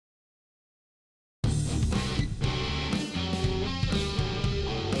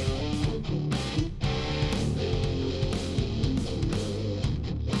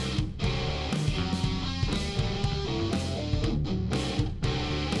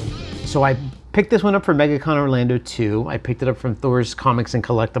So I picked this one up for Megacon Orlando 2. I picked it up from Thor's Comics and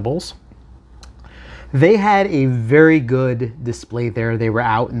Collectibles. They had a very good display there. They were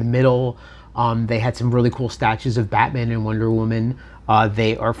out in the middle. They had some really cool statues of Batman and Wonder Woman.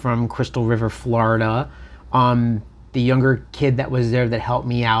 They are from Crystal River, Florida. The younger kid that was there that helped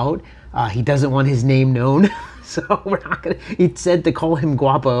me out, he doesn't want his name known. So we're not gonna, he said to call him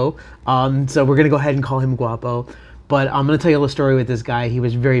Guapo. So we're gonna go ahead and call him Guapo. But I'm gonna tell you a little story with this guy. He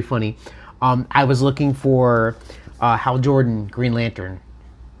was very funny. I was looking for Hal Jordan Green Lantern.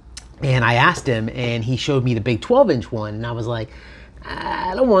 And I asked him, and he showed me the big 12-inch one. And I was like,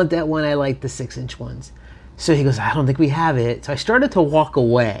 I don't want that one. I like the 6-inch ones. So he goes, I don't think we have it. So I started to walk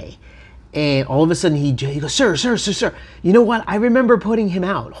away. And all of a sudden he goes, sir. You know what? I remember putting him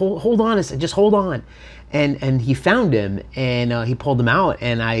out. Hold on a second. Just hold on. And he found him, and he pulled him out.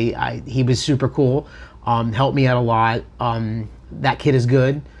 And he was super cool. Helped me out a lot. That kid is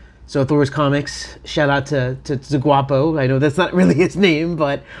good. So Thor's Comics, shout out to Guapo. I know that's not really his name,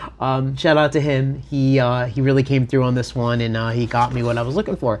 but shout out to him. He really came through on this one, and he got me what I was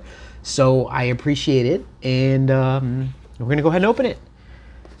looking for. So I appreciate it, and we're gonna go ahead and open it.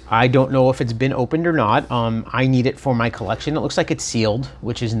 I don't know if it's been opened or not. I need it for my collection. It looks like it's sealed,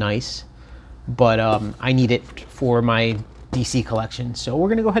 which is nice, but I need it for my DC collection. So we're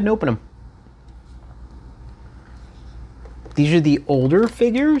gonna go ahead and open them. These are the older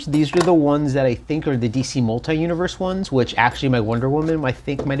figures. These are the ones that I think are the DC Multi-Universe ones, which actually my Wonder Woman, I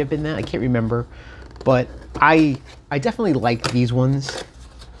think, might have been that. I can't remember. But I definitely like these ones.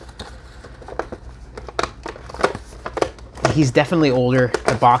 He's definitely older.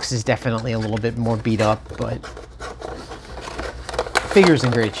 The box is definitely a little bit more beat up, but figure's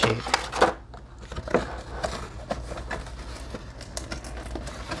in great shape.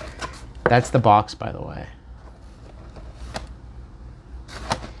 That's the box, by the way.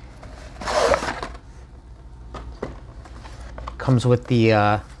 Comes with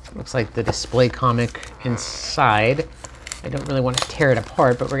the, looks like the display comic inside. I don't really want to tear it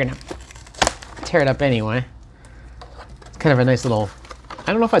apart, but we're gonna tear it up anyway. It's kind of a nice little,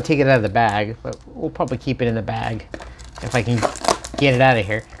 I don't know if I'd take it out of the bag, but we'll probably keep it in the bag if I can get it out of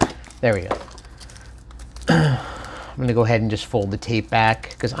here. There we go. I'm gonna go ahead and just fold the tape back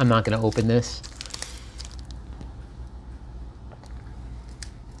because I'm not gonna open this.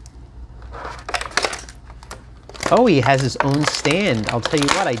 Oh, he has his own stand. I'll tell you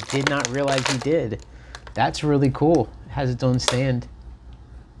what, I did not realize he did. That's really cool. It has its own stand.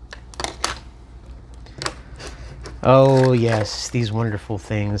 Oh, yes, these wonderful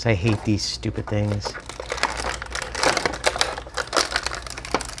things. I hate these stupid things.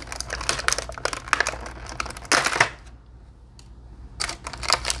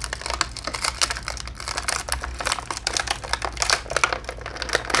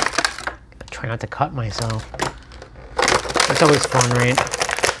 I try not to cut myself. That's always fun, right?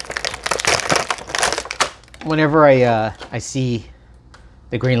 Whenever I see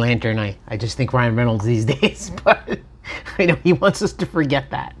the Green Lantern, I just think Ryan Reynolds these days, but I know he wants us to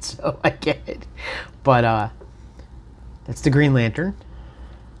forget that, so I get it. But that's the Green Lantern.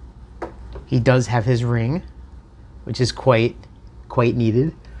 He does have his ring, which is quite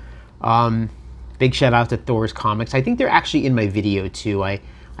needed. Big shout out to Thor's Comics. I think they're actually in my video too.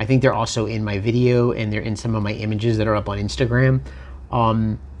 I think they're also in my video, and they're in some of my images that are up on Instagram.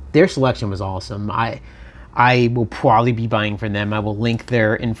 Their selection was awesome. I will probably be buying from them. I will link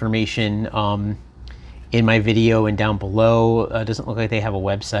their information in my video and down below. It doesn't look like they have a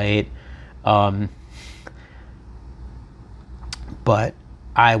website. But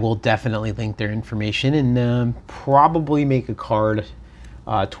I will definitely link their information and probably make a card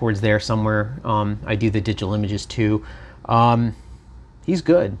towards there somewhere. I do the digital images too. He's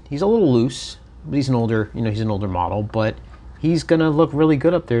good. He's a little loose, but he's an older, he's an older model, but he's gonna look really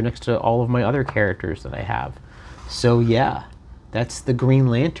good up there next to all of my other characters that I have. So yeah, that's the Green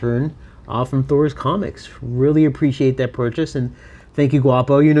Lantern from Thor's Comics. Really appreciate that purchase, and thank you,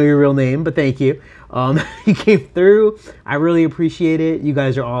 Guapo. You know your real name, but thank you. You came through. I really appreciate it. You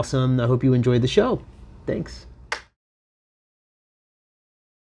guys are awesome. I hope you enjoyed the show. Thanks.